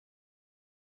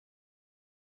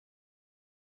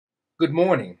Good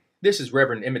morning. This is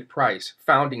Reverend Emmett Price,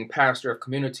 founding pastor of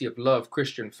Community of Love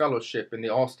Christian Fellowship in the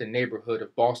Allston neighborhood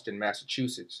of Boston,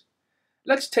 Massachusetts.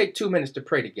 Let's take 2 minutes to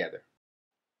pray together.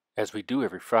 As we do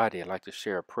every Friday, I'd like to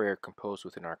share a prayer composed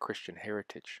within our Christian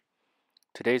heritage.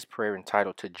 Today's prayer,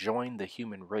 entitled "To Join the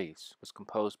Human Race," was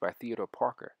composed by Theodore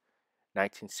Parker,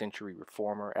 19th century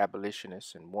reformer,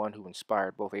 abolitionist, and one who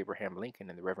inspired both Abraham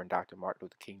Lincoln and the Reverend Dr. Martin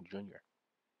Luther King Jr.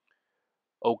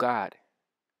 O God,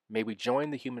 may we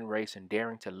join the human race in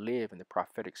daring to live in the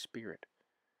prophetic spirit,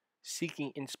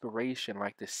 seeking inspiration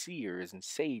like the seers and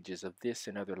sages of this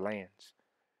and other lands,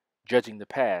 judging the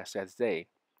past as they,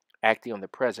 acting on the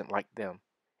present like them,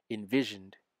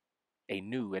 envisioned a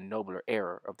new and nobler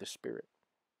era of the Spirit.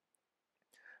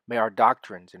 May our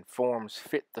doctrines and forms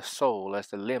fit the soul as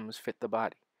the limbs fit the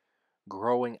body,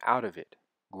 growing out of it,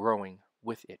 growing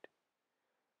with it.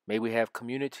 May we have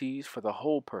communities for the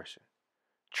whole person,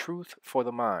 truth for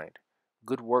the mind,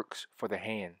 good works for the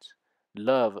hands,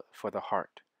 love for the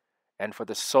heart, and for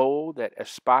the soul that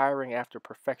aspiring after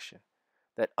perfection,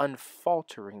 that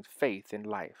unfaltering faith in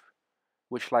life,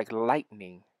 which like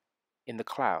lightning in the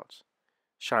clouds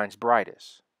shines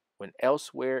brightest when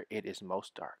elsewhere it is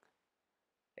most dark.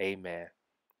 Amen.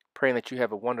 Praying that you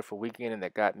have a wonderful weekend and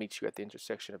that God meets you at the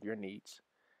intersection of your needs.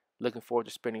 Looking forward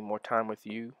to spending more time with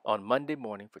you on Monday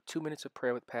morning for 2 minutes of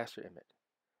prayer with Pastor Emmett.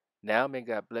 Now may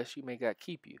God bless you, may God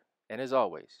keep you, and as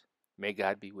always, may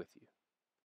God be with you.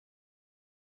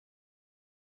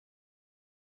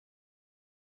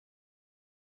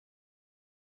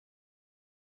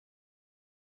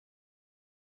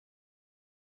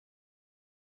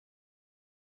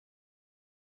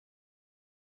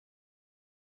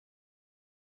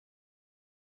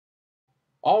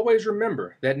 Always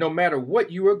remember that no matter what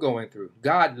you are going through,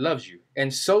 God loves you,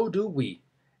 and so do we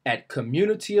at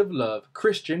Community of Love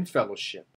Christian Fellowship.